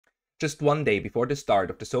Just one day before the start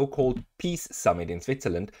of the so-called Peace Summit in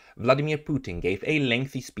Switzerland, Vladimir Putin gave a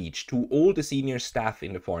lengthy speech to all the senior staff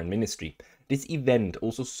in the foreign ministry. This event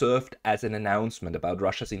also served as an announcement about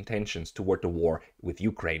Russia's intentions toward the war with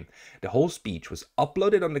Ukraine. The whole speech was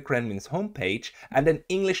uploaded on the Kremlin's homepage, and an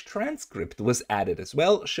English transcript was added as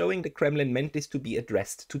well, showing the Kremlin meant this to be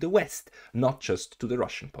addressed to the West, not just to the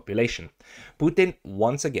Russian population. Putin,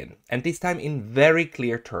 once again, and this time in very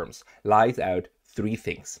clear terms, lies out three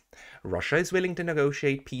things. Russia is willing to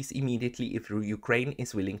negotiate peace immediately if Ukraine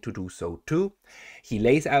is willing to do so too. He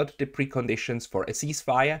lays out the preconditions for a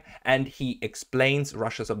ceasefire, and he explains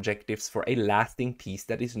Russia's objectives for a lasting peace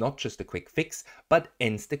that is not just a quick fix, but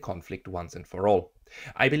ends the conflict once and for all.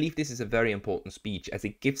 I believe this is a very important speech, as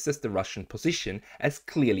it gives us the Russian position as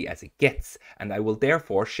clearly as it gets, and I will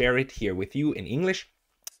therefore share it here with you in English,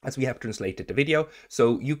 as we have translated the video,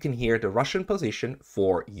 so you can hear the Russian position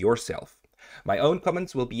for yourself. My own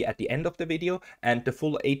comments will be at the end of the video, and the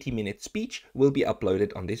full 80-minute speech will be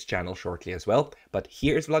uploaded on this channel shortly as well. But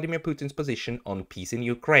here is Vladimir Putin's position on peace in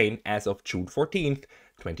Ukraine as of June 14th,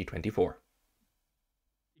 2024.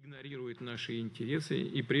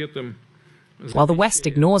 While the West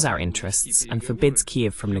ignores our interests and forbids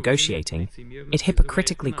Kiev from negotiating, it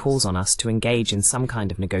hypocritically calls on us to engage in some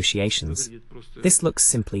kind of negotiations. This looks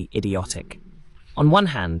simply idiotic. On one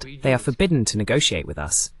hand, they are forbidden to negotiate with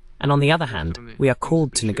us, and on the other hand, we are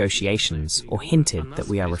called to negotiations or hinted that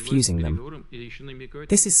we are refusing them.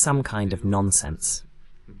 This is some kind of nonsense.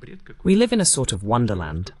 We live in a sort of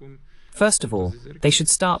wonderland. First of all, they should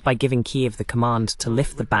start by giving Kiev the command to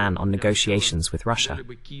lift the ban on negotiations with Russia.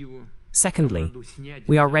 Secondly,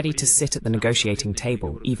 we are ready to sit at the negotiating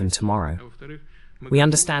table even tomorrow. We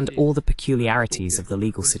understand all the peculiarities of the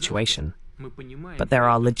legal situation, but there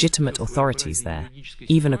are legitimate authorities there,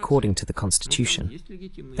 even according to the Constitution.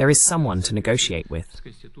 There is someone to negotiate with.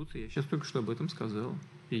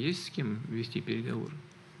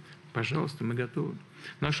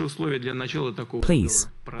 Please,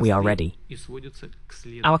 we are ready.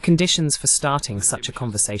 Our conditions for starting such a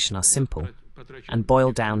conversation are simple and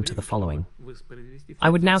boil down to the following. I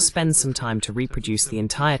would now spend some time to reproduce the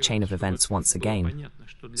entire chain of events once again,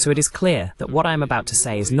 so it is clear that what I am about to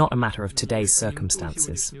say is not a matter of today's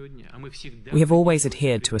circumstances. We have always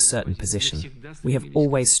adhered to a certain position. We have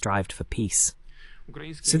always strived for peace.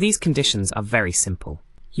 So these conditions are very simple.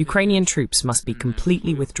 Ukrainian troops must be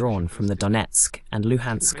completely withdrawn from the Donetsk and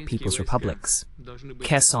Luhansk People's Republics,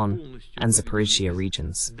 Kherson and Zaporizhzhia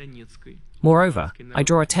regions. Moreover, I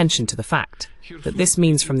draw attention to the fact that this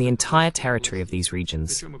means from the entire territory of these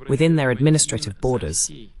regions, within their administrative borders,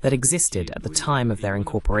 that existed at the time of their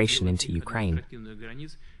incorporation into Ukraine.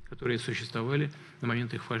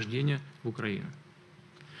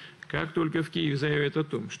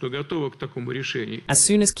 As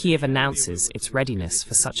soon as Kiev announces its readiness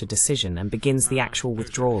for such a decision and begins the actual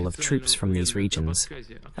withdrawal of troops from these regions,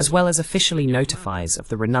 as well as officially notifies of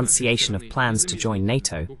the renunciation of plans to join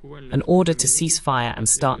NATO, an order to cease fire and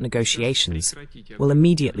start negotiations will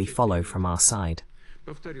immediately follow from our side.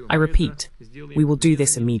 I repeat, we will do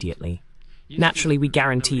this immediately. Naturally, we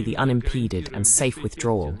guarantee the unimpeded and safe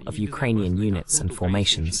withdrawal of Ukrainian units and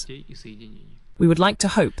formations. We would like to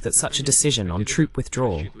hope that such a decision on troop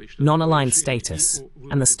withdrawal, non-aligned status,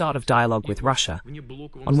 and the start of dialogue with Russia,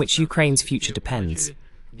 on which Ukraine's future depends,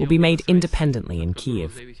 will be made independently in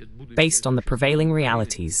Kiev, based on the prevailing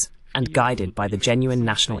realities and guided by the genuine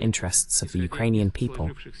national interests of the Ukrainian people,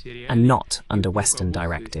 and not under Western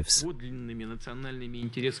directives.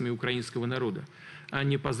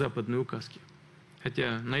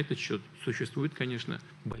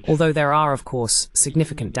 Although there are, of course,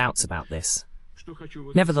 significant doubts about this.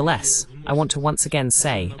 Nevertheless, I want to once again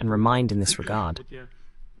say and remind in this regard.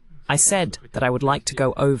 I said that I would like to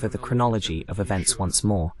go over the chronology of events once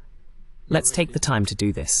more. Let's take the time to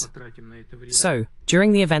do this. So,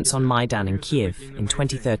 during the events on Maidan in Kiev in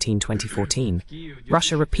 2013-2014,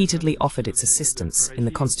 Russia repeatedly offered its assistance in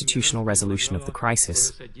the constitutional resolution of the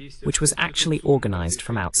crisis, which was actually organized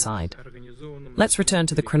from outside. Let's return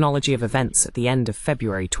to the chronology of events at the end of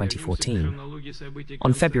February 2014.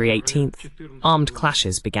 On February 18th, armed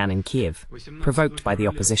clashes began in Kiev, provoked by the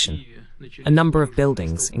opposition. A number of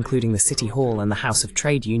buildings, including the City Hall and the House of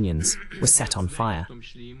Trade Unions, were set on fire.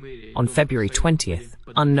 On February 20th,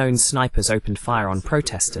 unknown snipers opened fire on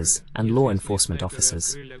protesters and law enforcement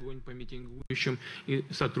officers.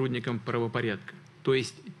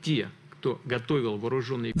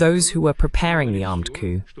 Those who were preparing the armed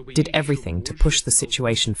coup did everything to push the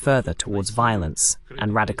situation further towards violence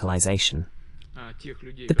and radicalization.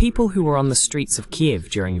 The people who were on the streets of Kiev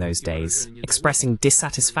during those days, expressing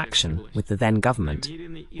dissatisfaction with the then government,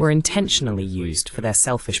 were intentionally used for their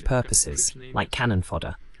selfish purposes, like cannon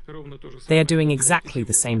fodder. They are doing exactly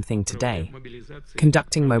the same thing today,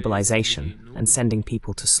 conducting mobilization and sending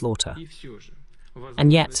people to slaughter.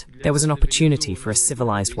 And yet, there was an opportunity for a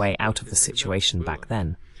civilized way out of the situation back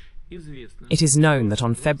then. It is known that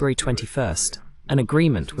on February 21st, an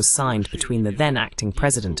agreement was signed between the then acting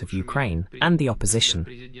president of Ukraine and the opposition.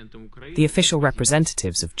 The official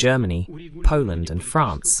representatives of Germany, Poland, and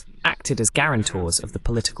France acted as guarantors of the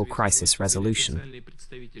political crisis resolution.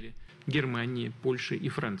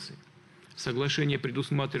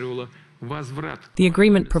 The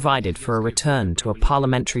agreement provided for a return to a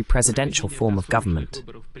parliamentary presidential form of government,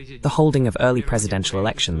 the holding of early presidential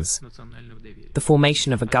elections, the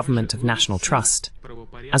formation of a government of national trust,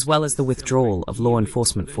 as well as the withdrawal of law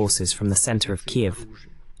enforcement forces from the center of Kiev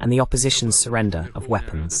and the opposition's surrender of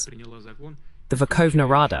weapons. The Verkhovna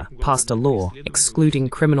Rada passed a law excluding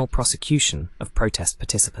criminal prosecution of protest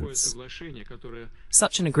participants.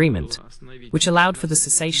 Such an agreement, which allowed for the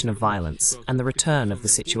cessation of violence and the return of the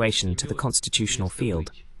situation to the constitutional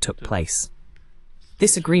field, took place.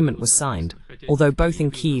 This agreement was signed, although both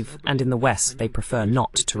in Kiev and in the West they prefer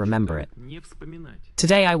not to remember it.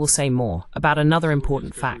 Today I will say more about another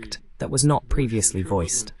important fact that was not previously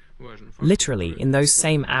voiced. Literally, in those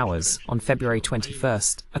same hours, on February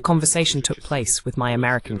 21st, a conversation took place with my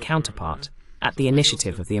American counterpart, at the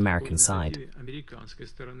initiative of the American side.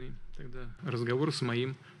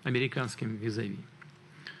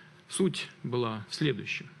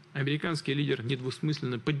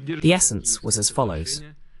 The essence was as follows.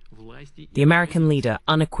 The American leader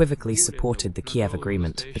unequivocally supported the Kiev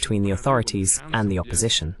agreement between the authorities and the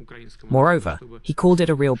opposition. Moreover, he called it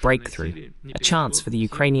a real breakthrough, a chance for the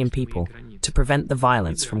Ukrainian people to prevent the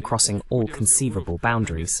violence from crossing all conceivable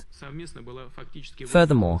boundaries.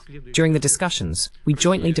 Furthermore, during the discussions, we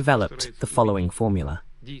jointly developed the following formula.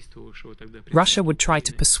 Russia would try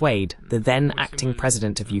to persuade the then acting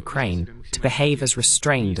president of Ukraine to behave as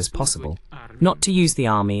restrained as possible, not to use the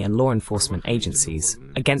army and law enforcement agencies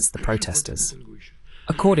against the protesters.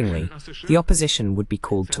 Accordingly, the opposition would be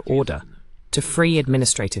called to order, to free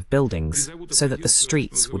administrative buildings so that the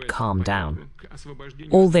streets would calm down.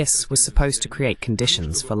 All this was supposed to create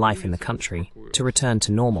conditions for life in the country to return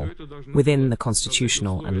to normal within the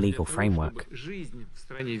constitutional and legal framework.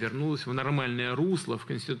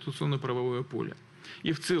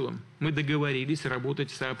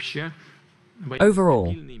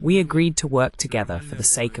 Overall, we agreed to work together for the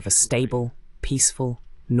sake of a stable, peaceful,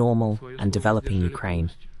 normal, and developing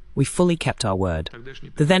Ukraine. We fully kept our word.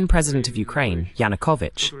 The then president of Ukraine,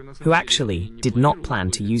 Yanukovych, who actually did not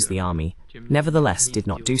plan to use the army, nevertheless did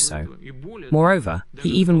not do so. Moreover, he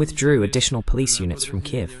even withdrew additional police units from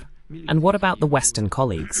Kiev. And what about the Western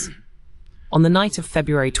colleagues? On the night of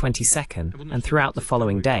February 22nd and throughout the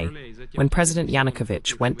following day, when President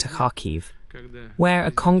Yanukovych went to Kharkiv, where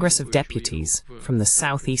a Congress of Deputies from the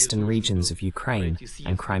southeastern regions of Ukraine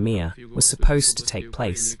and Crimea was supposed to take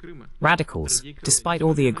place, radicals, despite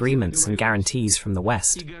all the agreements and guarantees from the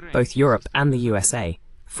West, both Europe and the USA,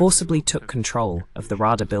 forcibly took control of the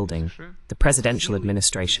Rada building, the presidential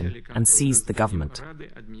administration, and seized the government.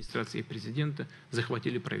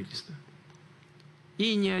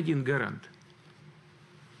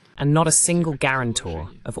 And not a single guarantor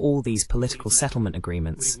of all these political settlement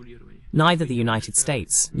agreements, neither the United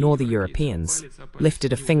States nor the Europeans,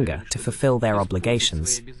 lifted a finger to fulfill their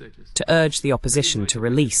obligations, to urge the opposition to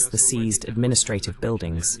release the seized administrative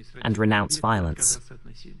buildings and renounce violence.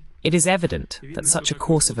 It is evident that such a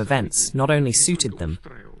course of events not only suited them,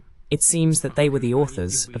 it seems that they were the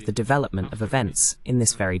authors of the development of events in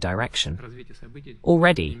this very direction.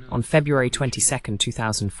 Already, on February 22,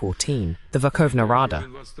 2014, the Verkhovna Rada,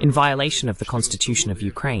 in violation of the Constitution of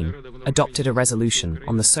Ukraine, adopted a resolution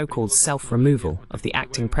on the so-called self-removal of the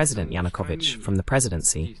acting President Yanukovych from the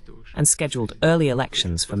presidency and scheduled early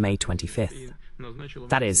elections for May 25th.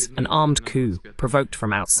 That is, an armed coup, provoked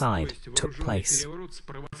from outside, took place.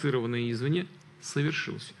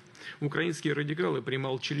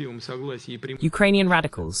 Ukrainian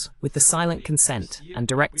radicals, with the silent consent and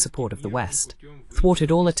direct support of the West, thwarted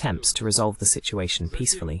all attempts to resolve the situation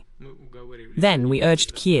peacefully. Then we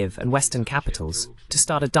urged Kiev and Western capitals to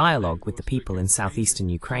start a dialogue with the people in southeastern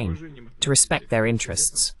Ukraine, to respect their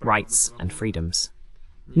interests, rights, and freedoms.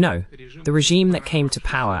 No, the regime that came to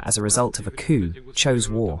power as a result of a coup chose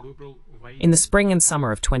war. In the spring and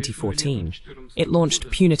summer of 2014, it launched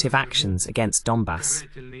punitive actions against Donbass.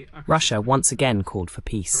 Russia once again called for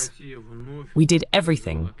peace. We did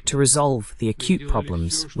everything to resolve the acute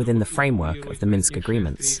problems within the framework of the Minsk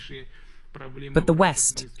agreements. But the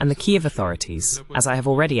West and the Kiev authorities, as I have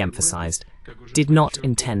already emphasized, did not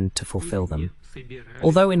intend to fulfill them.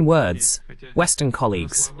 Although in words, Western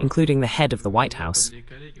colleagues, including the head of the White House,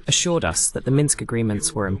 assured us that the Minsk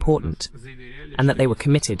agreements were important and that they were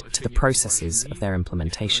committed to the processes of their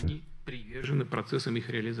implementation.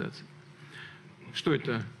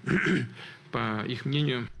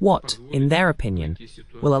 What, in their opinion,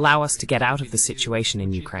 will allow us to get out of the situation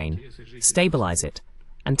in Ukraine, stabilize it,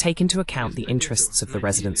 and take into account the interests of the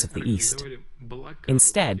residents of the East?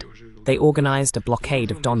 Instead, they organized a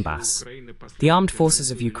blockade of Donbass. The armed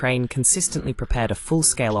forces of Ukraine consistently prepared a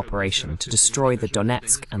full-scale operation to destroy the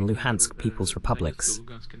Donetsk and Luhansk People's Republics.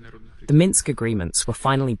 The Minsk agreements were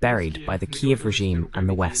finally buried by the Kiev regime and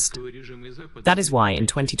the West. That is why, in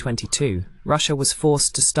 2022, Russia was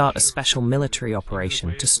forced to start a special military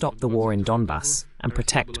operation to stop the war in Donbass and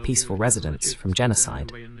protect peaceful residents from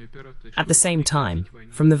genocide. At the same time,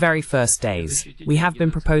 from the very first days, we have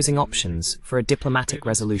been proposing options for a diplomatic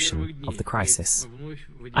resolution of the crisis.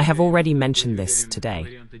 I have already mentioned this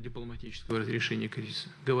today.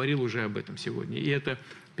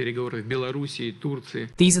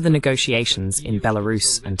 These are the negotiations in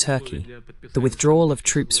Belarus and Turkey, the withdrawal of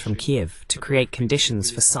troops from Kiev to create conditions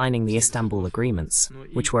for signing the Istanbul agreements,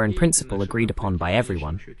 which were in principle agreed upon by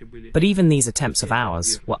everyone. But even these attempts of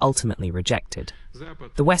ours were ultimately rejected.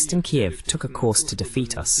 The West and Kiev took a course to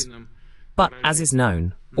defeat us. But, as is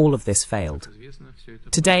known, all of this failed.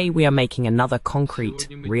 Today we are making another concrete,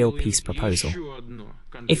 real peace proposal.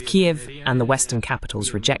 If Kiev and the Western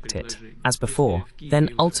capitals reject it, as before,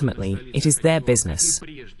 then ultimately it is their business,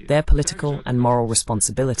 their political and moral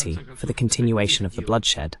responsibility for the continuation of the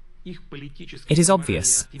bloodshed. It is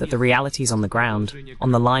obvious that the realities on the ground,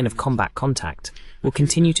 on the line of combat contact, will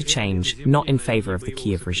continue to change, not in favor of the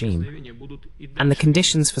Kiev regime. And the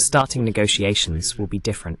conditions for starting negotiations will be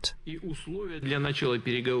different.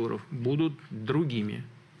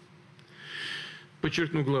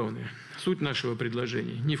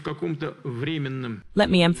 Let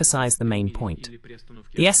me emphasize the main point.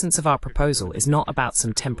 The essence of our proposal is not about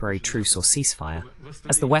some temporary truce or ceasefire,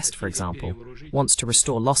 as the West, for example, wants to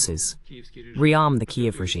restore losses, rearm the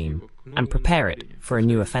Kiev regime, and prepare it for a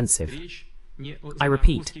new offensive. I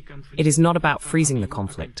repeat, it is not about freezing the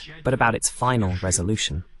conflict, but about its final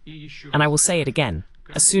resolution. And I will say it again,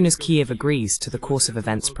 as soon as Kiev agrees to the course of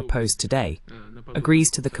events proposed today,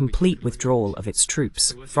 agrees to the complete withdrawal of its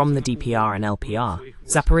troops from the DPR and LPR,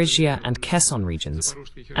 Zaporizhia and Kherson regions,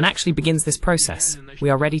 and actually begins this process, we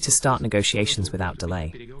are ready to start negotiations without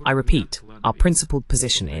delay. I repeat, our principled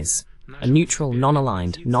position is a neutral,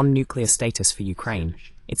 non-aligned, non-nuclear status for Ukraine,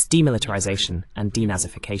 its demilitarization and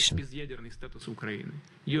denazification.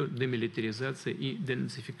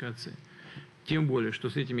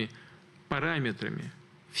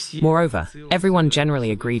 Moreover, everyone generally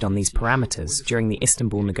agreed on these parameters during the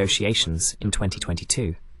Istanbul negotiations in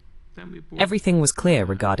 2022. Everything was clear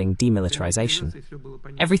regarding demilitarization.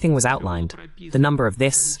 Everything was outlined, the number of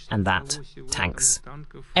this and that, tanks.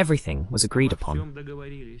 Everything was agreed upon.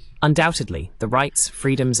 Undoubtedly, the rights,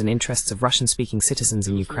 freedoms and interests of Russian-speaking citizens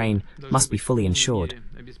in Ukraine must be fully ensured.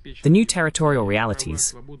 The new territorial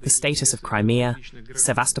realities, the status of Crimea,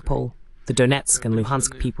 Sevastopol, the Donetsk and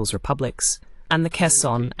Luhansk People's Republics, and the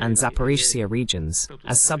Kherson and Zaporizhia regions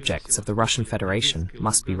as subjects of the Russian Federation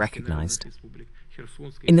must be recognized.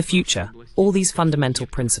 In the future, all these fundamental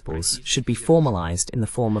principles should be formalized in the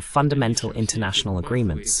form of fundamental international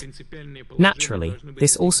agreements. Naturally,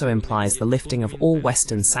 this also implies the lifting of all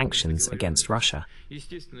Western sanctions against Russia.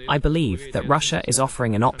 I believe that Russia is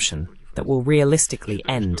offering an option that will realistically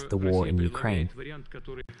end the war in Ukraine.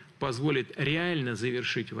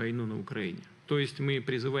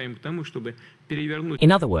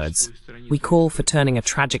 In other words, we call for turning a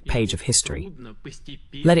tragic page of history.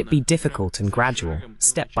 Let it be difficult and gradual,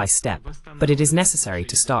 step by step, but it is necessary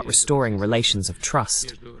to start restoring relations of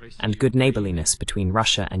trust and good neighborliness between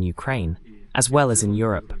Russia and Ukraine, as well as in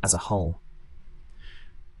Europe as a whole.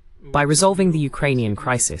 By resolving the Ukrainian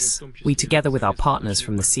crisis, we, together with our partners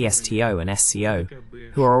from the CSTO and SCO,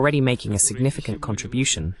 who are already making a significant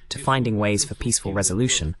contribution to finding ways for peaceful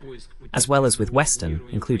resolution, as well as with Western,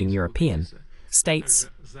 including European, states,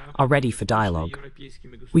 are ready for dialogue.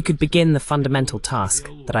 We could begin the fundamental task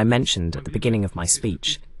that I mentioned at the beginning of my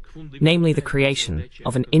speech, namely the creation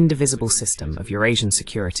of an indivisible system of Eurasian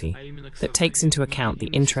security that takes into account the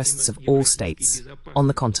interests of all states on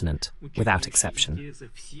the continent without exception.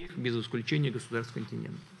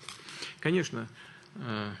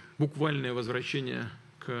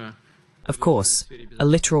 Of course, a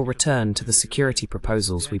literal return to the security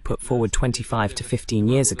proposals we put forward 25 to 15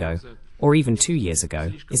 years ago, or even 2 years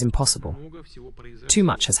ago, is impossible. Too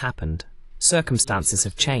much has happened. Circumstances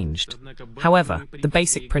have changed. However, the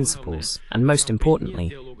basic principles, and most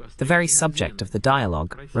importantly, the very subject of the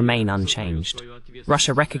dialogue, remain unchanged.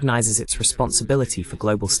 Russia recognizes its responsibility for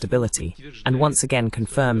global stability, and once again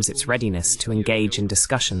confirms its readiness to engage in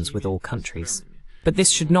discussions with all countries. But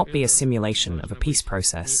this should not be a simulation of a peace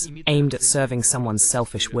process aimed at serving someone's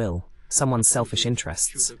selfish will, someone's selfish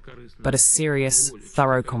interests, but a serious,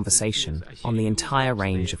 thorough conversation on the entire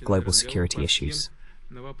range of global security issues.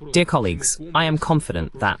 Dear colleagues, I am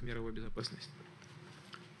confident that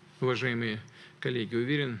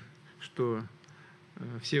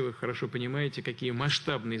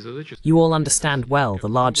you all understand well the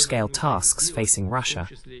large-scale tasks facing Russia,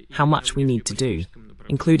 how much we need to do,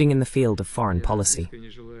 including in the field of foreign policy.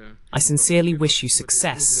 I sincerely wish you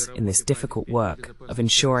success in this difficult work of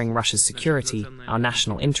ensuring Russia's security, our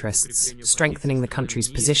national interests, strengthening the country's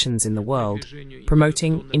positions in the world,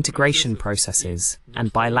 promoting integration processes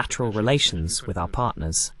and bilateral relations with our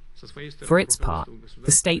partners. For its part,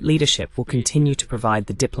 the state leadership will continue to provide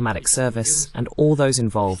the diplomatic service and all those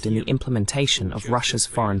involved in the implementation of Russia's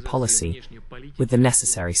foreign policy with the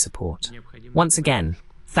necessary support. Once again,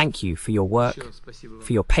 thank you for your work,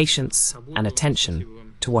 for your patience and attention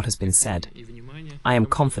to what has been said. I am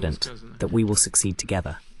confident that we will succeed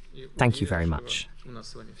together. Thank you very much.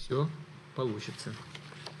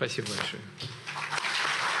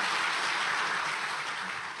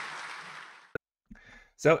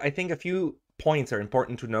 So I think a few points are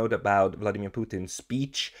important to note about Vladimir Putin's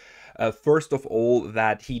speech. First of all,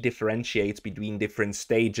 that he differentiates between different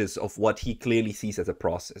stages of what he clearly sees as a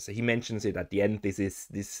process. He mentions it at the end.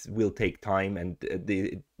 This will take time, and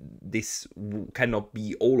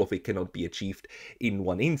all of it cannot be achieved in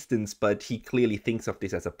one instance. But he clearly thinks of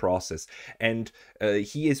this as a process, and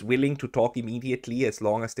he is willing to talk immediately as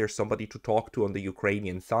long as there's somebody to talk to on the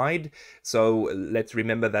Ukrainian side. So let's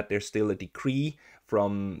remember that there's still a decree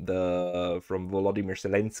from Volodymyr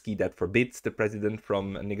Zelensky that forbids the president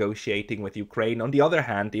from negotiating with Ukraine. On the other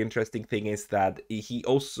hand, the interesting thing is that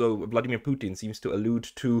Vladimir Putin seems to allude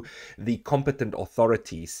to the competent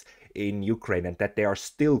authorities in Ukraine, and that they are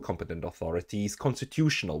still competent authorities,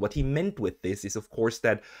 constitutional. What he meant with this is, of course,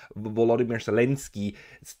 that Volodymyr Zelensky's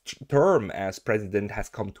term as president has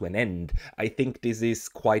come to an end. I think this is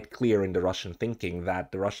quite clear in the Russian thinking,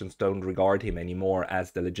 that the Russians don't regard him anymore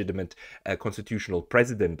as the legitimate constitutional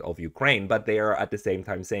president of Ukraine, but they are at the same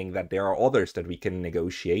time saying that there are others that we can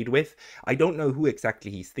negotiate with. I don't know who exactly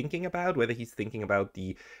he's thinking about, whether he's thinking about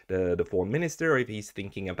the foreign minister, or if he's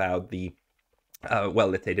thinking about the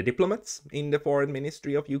let's say the diplomats in the foreign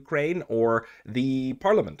ministry of Ukraine, or the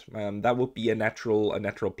parliament. That would be a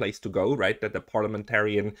natural place to go, right? That the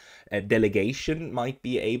parliamentarian delegation might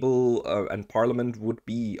be able, and parliament would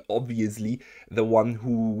be obviously the one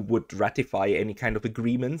who would ratify any kind of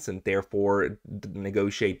agreements and therefore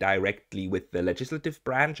negotiate directly with the legislative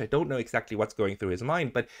branch. I don't know exactly what's going through his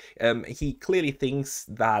mind, but he clearly thinks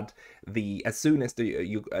that as soon as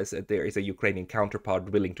there is a Ukrainian counterpart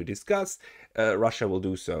willing to discuss, Russia will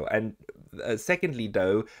do so. And secondly,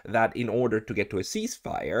 though, that in order to get to a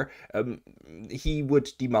ceasefire, he would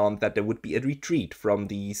demand that there would be a retreat from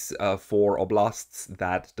these 4 oblasts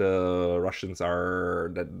that the Russians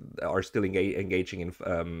are still engaging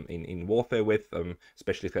in warfare with,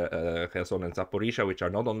 especially Kherson and Zaporizhia, which are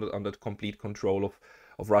not under complete control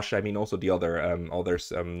of Russia. I mean, also the others,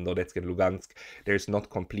 Donetsk and Lugansk, there's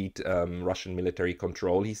not complete Russian military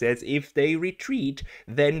control. He says if they retreat,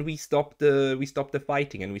 then we stop the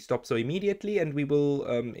fighting, and we stop so immediately. And we will,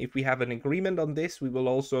 if we have an agreement on this, we will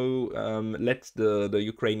also let the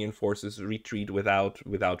Ukrainian forces retreat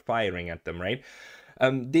without firing at them, right?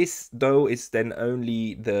 This, though, is then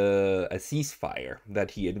only a ceasefire that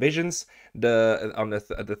he envisions.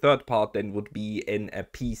 The third part then would be in a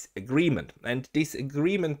peace agreement. And this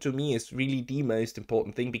agreement, to me, is really the most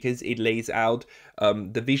important thing, because it lays out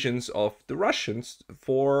the visions of the Russians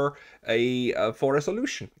for a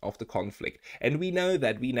solution of the conflict. And we know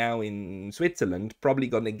that we now in Switzerland probably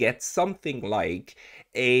gonna get something like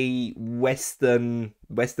a Western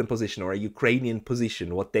position, or a Ukrainian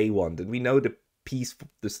position, what they want. And we know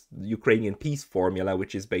this Ukrainian peace formula,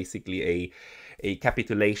 which is basically a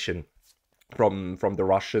capitulation from the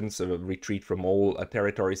Russians, a retreat from all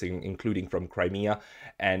territories, including from Crimea,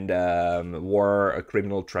 and war a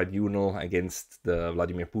criminal tribunal against the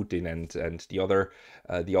Vladimir Putin and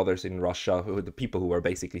the others in Russia, the people who were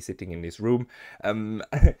basically sitting in this room.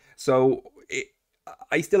 So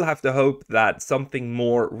I still have the hope that something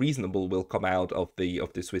more reasonable will come out of the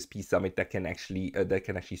Swiss Peace Summit that can actually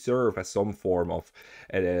serve as some form of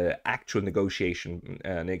actual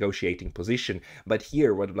negotiating position. But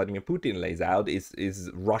here, what Vladimir Putin lays out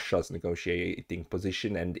is Russia's negotiating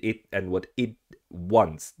position and what it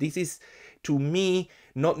wants. This is, to me,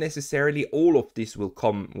 not necessarily all of this will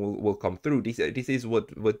come through. This is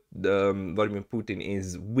what Vladimir Putin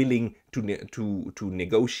is willing to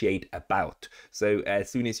negotiate about. So as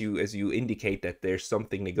soon as you indicate that there's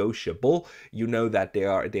something negotiable, you know that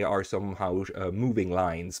there are somehow moving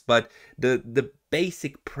lines. But the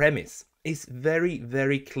basic premise is very,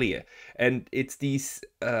 very clear, and it's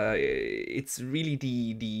it's really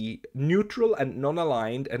the neutral and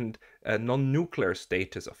non-aligned and non-nuclear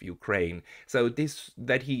status of Ukraine. So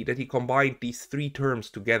that he combined these three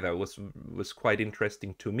terms together was quite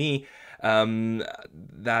interesting to me.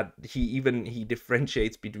 That he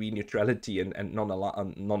differentiates between neutrality and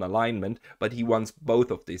non-alignment, but he wants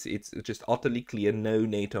both of this. It's just utterly clear: no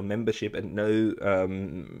NATO membership and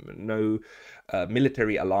no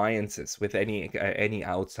military alliances with any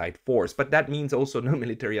outside force. But that means also no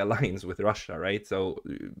military alliance with Russia, right? So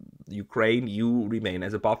Ukraine, you remain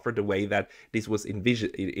as a buffer, the way that this was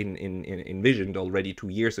envisioned already 2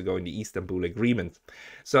 years ago in the Istanbul Agreement.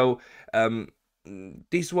 So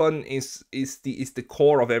this one is the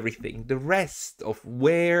core of everything. The rest of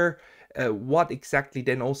where what exactly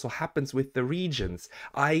then also happens with the regions,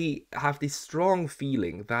 I have this strong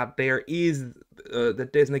feeling that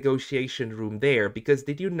there's negotiation room there. Because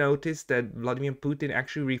did you notice that Vladimir Putin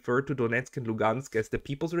actually referred to Donetsk and Lugansk as the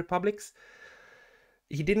People's Republics?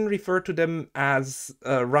 He didn't refer to them as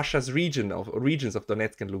Russia's regions of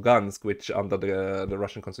Donetsk and Lugansk, which under the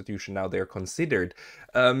Russian constitution now they're considered.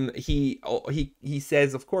 He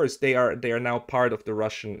says, of course, they are now part of the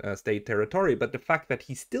Russian state territory, but the fact that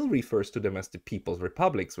he still refers to them as the People's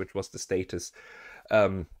Republics, which was the status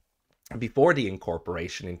before the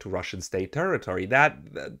incorporation into Russian state territory,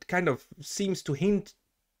 that kind of seems to hint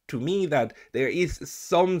to me that there is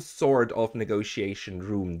some sort of negotiation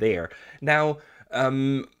room there. Now,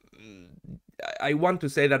 I want to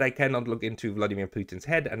say that I cannot look into Vladimir Putin's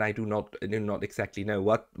head, and I do not exactly know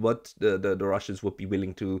what the Russians would be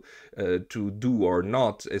willing to do or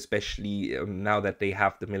not, especially now that they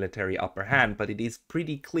have the military upper hand. But it is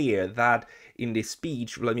pretty clear that in this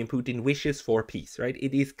speech, Vladimir Putin wishes for peace, right?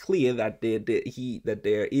 It is clear that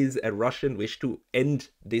there is a Russian wish to end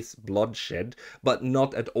this bloodshed, but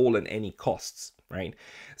not at all at any costs, right?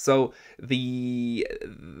 So the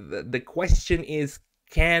question is,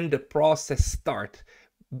 can the process start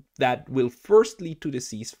that will first lead to the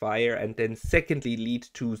ceasefire and then secondly lead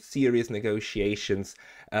to serious negotiations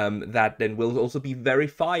that then will also be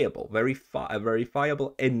verifiable, a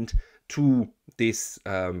verifiable end to this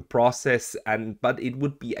process, but it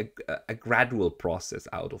would be a gradual process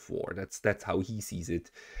out of war. That's how he sees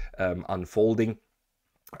it unfolding.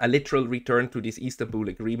 A literal return to these Istanbul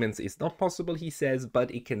agreements is not possible, he says, but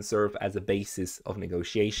it can serve as a basis of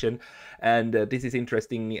negotiation. And this is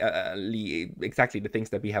interestingly exactly the things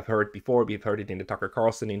that we have heard before. We've heard it in the Tucker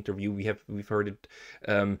Carlson interview. We've heard it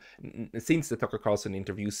since the Tucker Carlson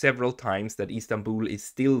interview several times, that Istanbul is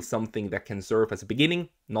still something that can serve as a beginning,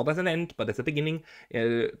 not as an end, but as a beginning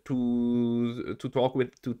to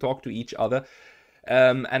talk to each other.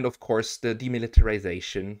 And of course, the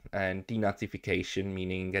demilitarization and denazification,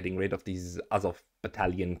 meaning getting rid of these Azov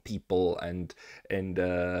battalion people and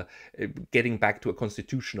getting back to a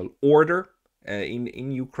constitutional order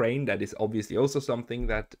in Ukraine. That is obviously also something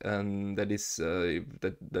that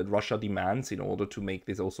Russia demands in order to make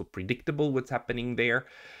this also predictable what's happening there.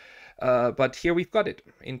 But here we've got it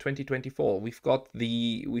in 2024. We've got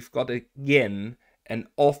again an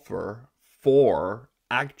offer for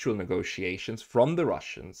actual negotiations from the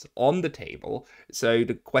Russians on the table. So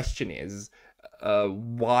the question is,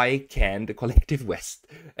 why can the collective West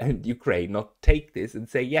and Ukraine not take this and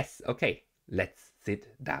say, yes, okay, let's sit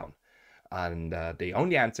down? And the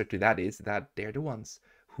only answer to that is that they're the ones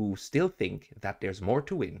who still think that there's more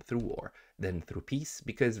to win through war than through peace,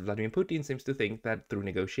 because Vladimir Putin seems to think that through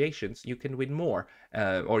negotiations you can win more,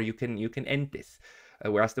 or you can end this.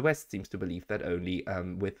 Whereas the West seems to believe that only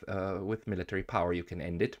with military power you can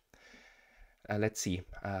end it. Let's see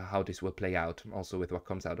how this will play out, also with what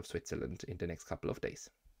comes out of Switzerland in the next couple of days.